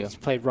side. He's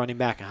played running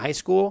back in high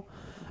school.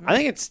 I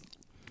think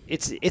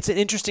it's an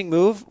interesting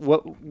move.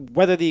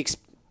 Whether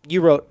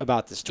you wrote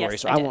about this story,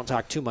 so I won't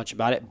talk too much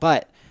about it.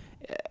 But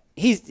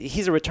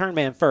he's a return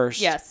man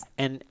first,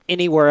 and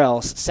anywhere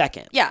else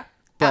second. Yeah,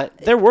 but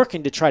they're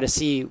working to try to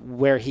see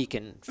where he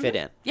can fit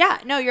in. Yeah,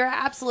 no, you're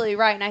absolutely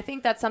right, and I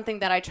think that's something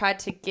that I tried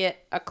to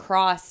get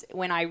across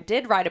when I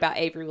did write about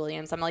Avery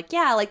Williams. I'm like,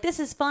 yeah, like this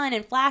is fun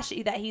and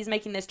flashy that he's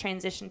making this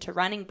transition to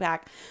running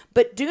back,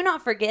 but do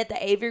not forget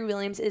that Avery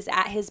Williams is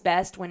at his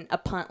best when a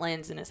punt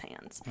lands in his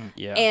hands.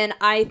 Yeah, and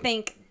I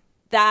think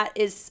that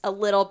is a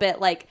little bit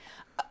like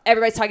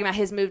everybody's talking about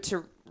his move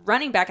to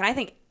running back. And I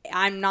think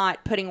I'm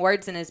not putting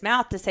words in his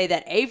mouth to say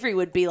that Avery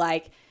would be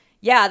like,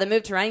 yeah, the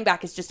move to running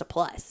back is just a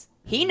plus.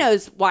 He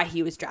knows why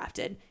he was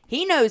drafted.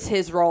 He knows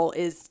his role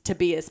is to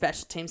be a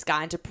special teams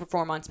guy and to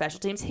perform on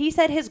special teams. He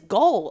said his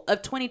goal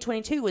of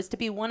 2022 was to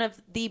be one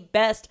of the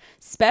best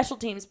special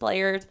teams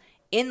players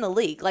in the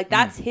league. Like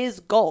that's his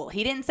goal.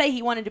 He didn't say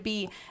he wanted to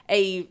be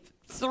a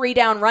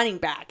 3-down running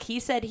back. He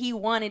said he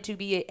wanted to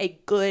be a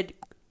good,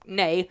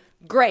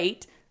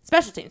 great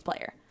special teams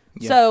player.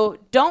 Yeah. So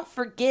don't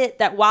forget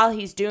that while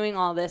he's doing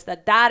all this,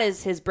 that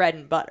is his bread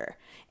and butter.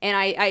 And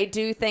I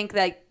do think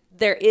that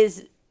there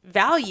is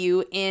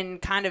value in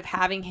kind of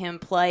having him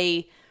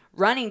play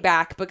running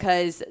back,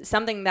 because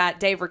something that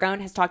Dave Ragone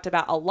has talked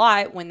about a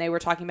lot when they were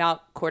talking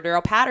about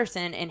Cordero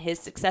Patterson and his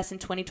success in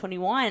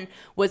 2021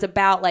 was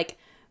about like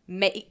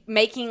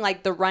making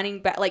like the running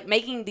back, like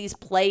making these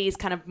plays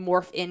kind of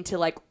morph into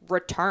like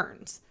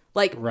returns.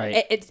 Like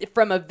it's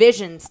from a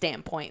vision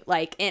standpoint,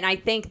 like, and I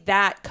think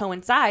that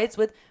coincides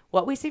with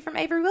what we see from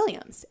Avery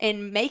Williams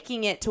and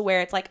making it to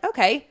where it's like,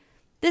 okay,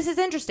 this is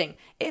interesting.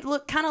 It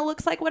kind of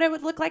looks like what it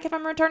would look like if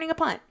I'm returning a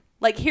punt.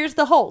 Like, here's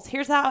the holes.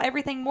 Here's how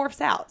everything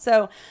morphs out.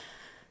 So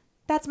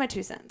that's my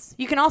 2 cents.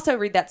 You can also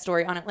read that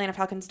story on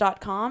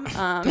AtlantaFalcons.com.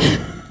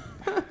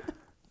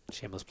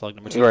 Shameless plug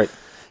number 2. Right.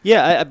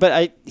 Yeah,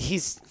 but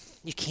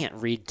you can't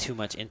read too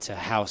much into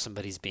how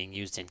somebody's being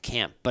used in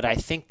camp. But I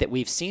think that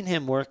we've seen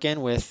him work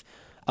in with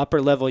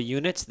upper level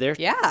units. They're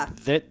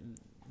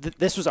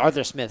this was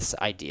Arthur Smith's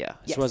idea.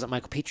 Yes. This wasn't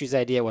Michael Petrie's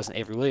idea. It wasn't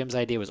Avery Williams'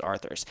 idea. It was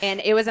Arthur's.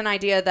 And it was an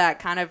idea that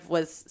kind of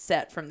was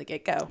set from the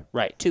get-go.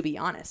 Right. To be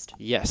honest.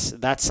 Yes,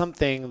 that's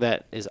something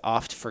that is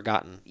oft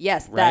forgotten.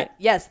 Yes, right?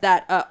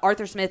 that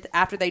Arthur Smith,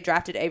 after they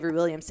drafted Avery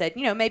Williams, said,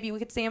 maybe we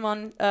could see him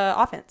on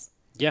offense.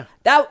 Yeah.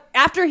 That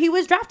after he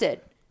was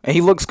drafted. And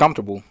he looks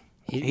comfortable.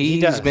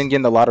 He's been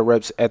getting a lot of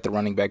reps at the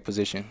running back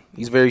position.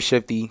 He's very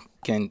shifty,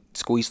 can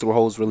squeeze through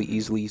holes really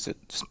easily. He's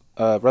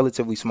a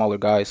relatively smaller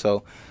guy,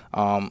 so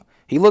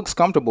he looks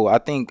comfortable. I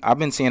think I've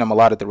been seeing him a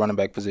lot at the running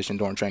back position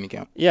during training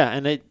camp. Yeah,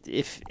 and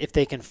if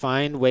they can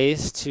find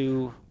ways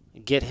to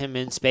get him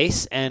in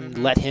space and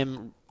let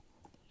him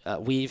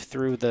weave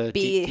through the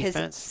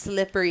defense, his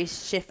slippery,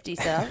 shifty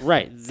self.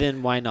 right?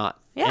 Then why not?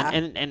 Yeah.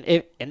 And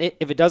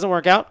if it doesn't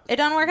work out, it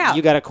doesn't work out.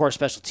 You got a core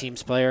special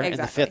teams player in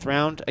the 5th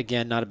round.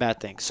 Again, not a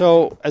bad thing.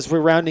 So as we're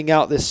rounding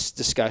out this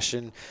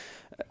discussion,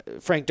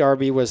 Frank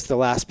Darby was the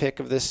last pick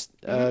of this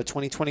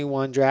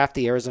 2021 draft.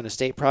 The Arizona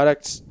State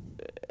product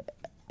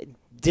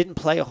didn't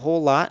play a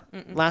whole lot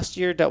last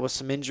year. Dealt with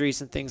some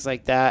injuries and things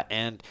like that,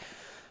 and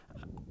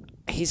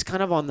he's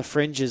kind of on the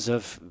fringes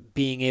of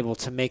being able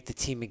to make the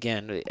team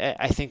again.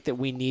 I think that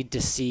we need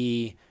to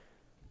see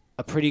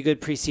a pretty good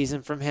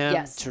preseason from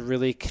him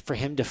for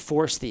him to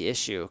force the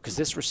issue, because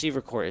this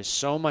receiver core is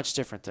so much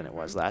different than it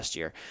was last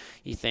year.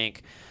 You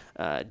think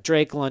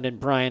Drake London,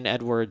 Brian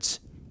Edwards,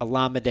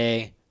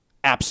 Olamide,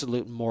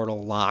 absolute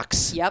mortal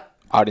locks. Yep.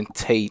 Auden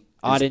Tate,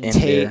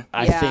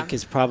 I think,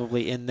 is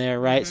probably in there,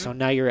 right? So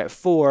now you're at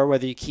 4.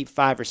 Whether you keep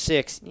 5 or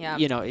 6,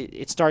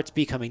 it starts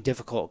becoming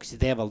difficult because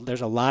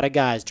there's a lot of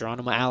guys: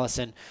 Geronimo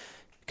Allison,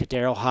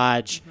 Kadero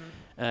Hodge,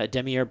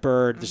 Demier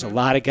Bird. There's a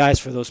lot of guys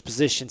for those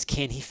positions.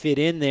 Can he fit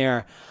in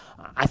there?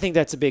 I think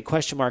that's a big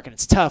question mark, and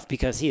it's tough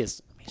because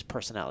he's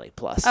personality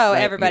plus. Oh,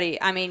 right?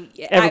 everybody. I mean,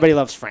 everybody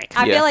loves Frank.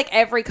 I feel like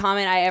every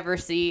comment I ever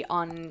see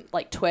on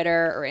like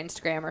Twitter or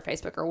Instagram or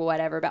Facebook or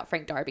whatever about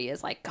Frank Darby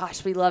is like,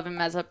 gosh, we love him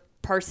as a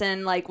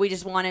person. Like, we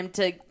just want him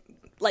to,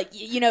 like,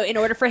 in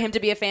order for him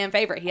to be a fan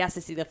favorite, he has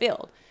to see the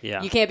field.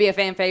 Yeah. You can't be a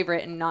fan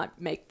favorite and not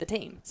make the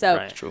team.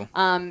 So, True.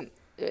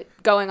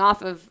 Going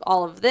off of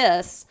all of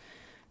this,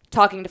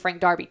 talking to Frank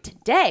Darby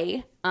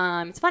today,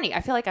 it's funny. I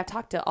feel like I've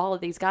talked to all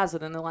of these guys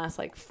within the last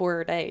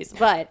 4 days.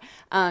 But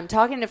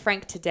talking to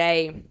Frank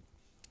today,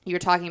 you were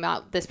talking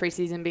about this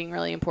preseason being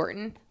really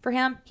important for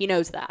him. He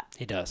knows that.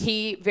 He does.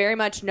 He very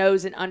much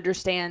knows and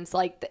understands.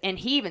 And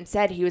he even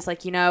said, he was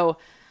like,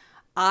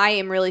 I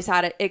am really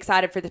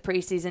excited for the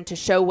preseason to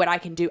show what I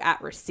can do at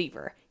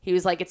receiver. He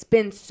was like, it's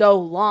been so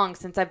long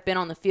since I've been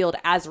on the field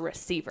as a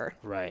receiver.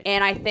 Right.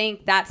 And I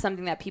think that's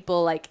something that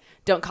people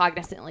don't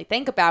cognizantly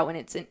think about when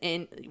it's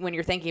when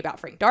you're thinking about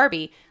Frank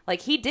Darby.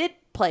 He did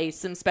play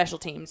some special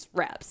teams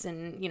reps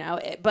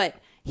but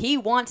he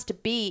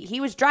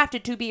was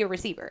drafted to be a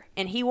receiver,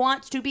 and he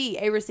wants to be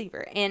a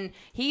receiver. And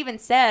he even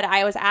said,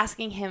 I was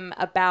asking him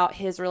about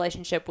his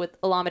relationship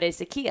with Olamide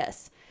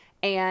Zaccheaus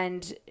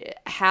and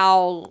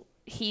how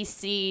he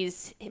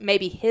sees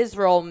maybe his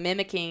role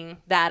mimicking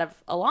that of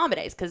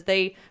Olamide's, because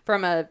they,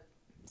 from a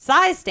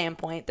size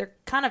standpoint, they're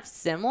kind of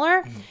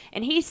similar.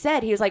 And he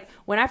said, he was like,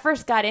 when I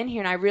first got in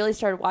here and I really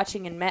started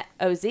watching and met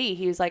OZ,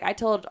 he was like, I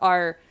told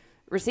our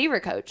receiver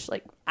coach,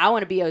 I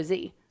want to be OZ.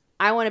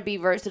 I want to be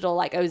versatile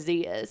like OZ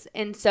is.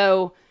 And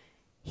so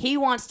he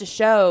wants to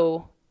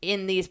show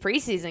in these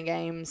preseason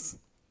games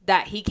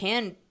that he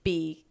can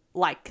be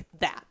like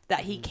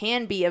that he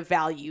can be of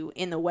value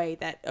in the way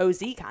that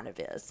OZ kind of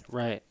is.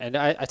 Right. And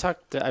I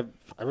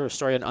wrote a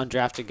story on an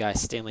undrafted guy,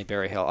 Stanley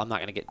Berryhill. I'm not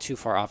going to get too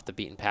far off the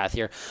beaten path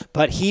here,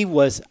 but he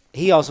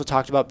also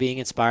talked about being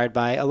inspired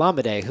by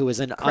Olamide, who was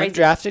an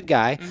undrafted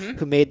guy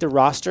who made the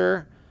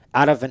roster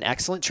out of an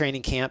excellent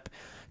training camp,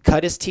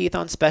 cut his teeth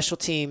on special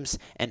teams,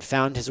 and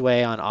found his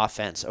way on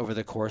offense over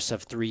the course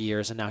of 3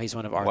 years, and now he's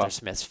one of Arthur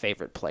Smith's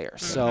favorite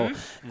players. So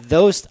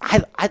those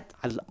I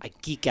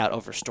geek out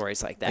over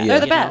stories like that.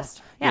 They're the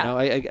best. Yeah.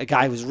 A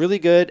guy who's really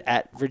good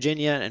at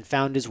Virginia and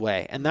found his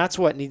way, and that's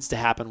what needs to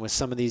happen with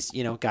some of these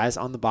guys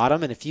on the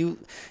bottom. And if you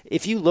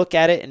look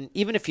at it, and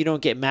even if you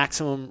don't get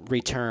maximum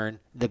return,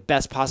 the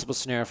best possible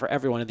scenario for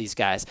every one of these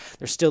guys,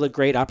 there's still a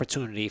great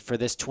opportunity for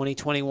this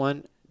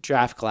 2021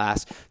 draft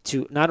class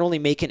to not only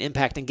make an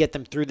impact and get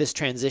them through this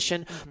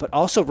transition, but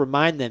also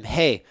remind them,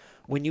 hey,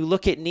 when you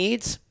look at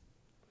needs,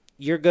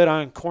 you're good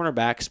on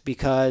cornerbacks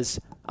because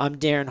I'm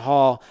Darren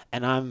Hall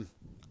and I'm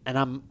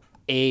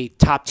a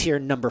top tier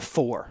number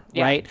 4,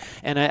 right?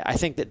 And I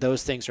think that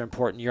those things are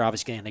important. You're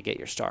obviously going to get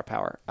your star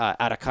power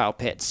out of Kyle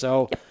Pitts.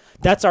 So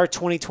that's our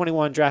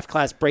 2021 draft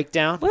class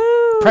breakdown.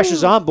 Woo!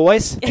 Pressure's on,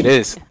 boys. It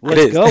is.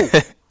 Let's go.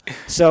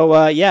 So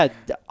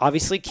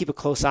obviously keep a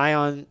close eye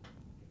on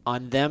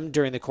them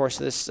during the course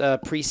of this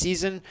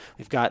preseason.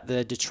 We've got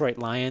the Detroit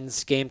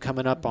Lions game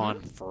coming up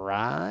on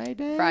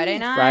Friday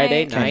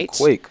night.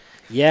 Quick.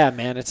 Yeah,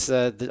 man, it's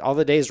all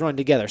the days run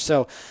together.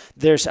 So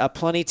there's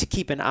plenty to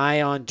keep an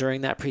eye on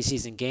during that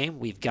preseason game.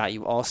 We've got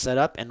you all set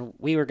up, and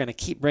we were going to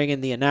keep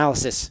bringing the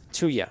analysis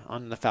to you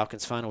on the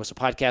Falcons Final Whistle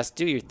podcast.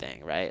 Do your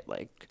thing, right?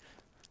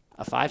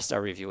 a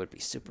 5-star review would be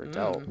super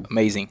dope.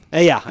 Amazing.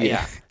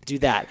 Yeah. Do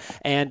that.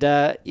 And,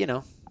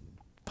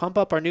 pump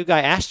up our new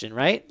guy, Ashton,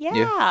 right?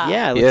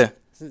 Yeah.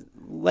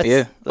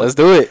 Let's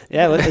do it.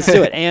 Yeah, let's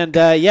do it. And,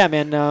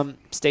 man,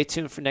 stay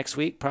tuned for next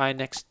week. Probably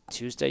next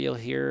Tuesday you'll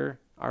hear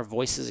our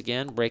voices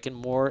again,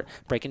 breaking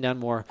down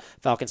more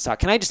Falcons talk.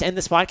 Can I just end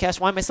this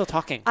podcast? Why am I still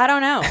talking? I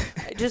don't know.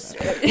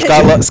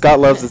 Scott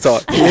loves to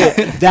talk.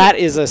 That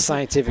is a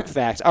scientific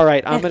fact. All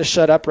right, I'm going to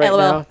shut up right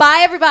now.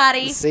 Bye,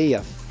 everybody. See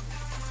ya.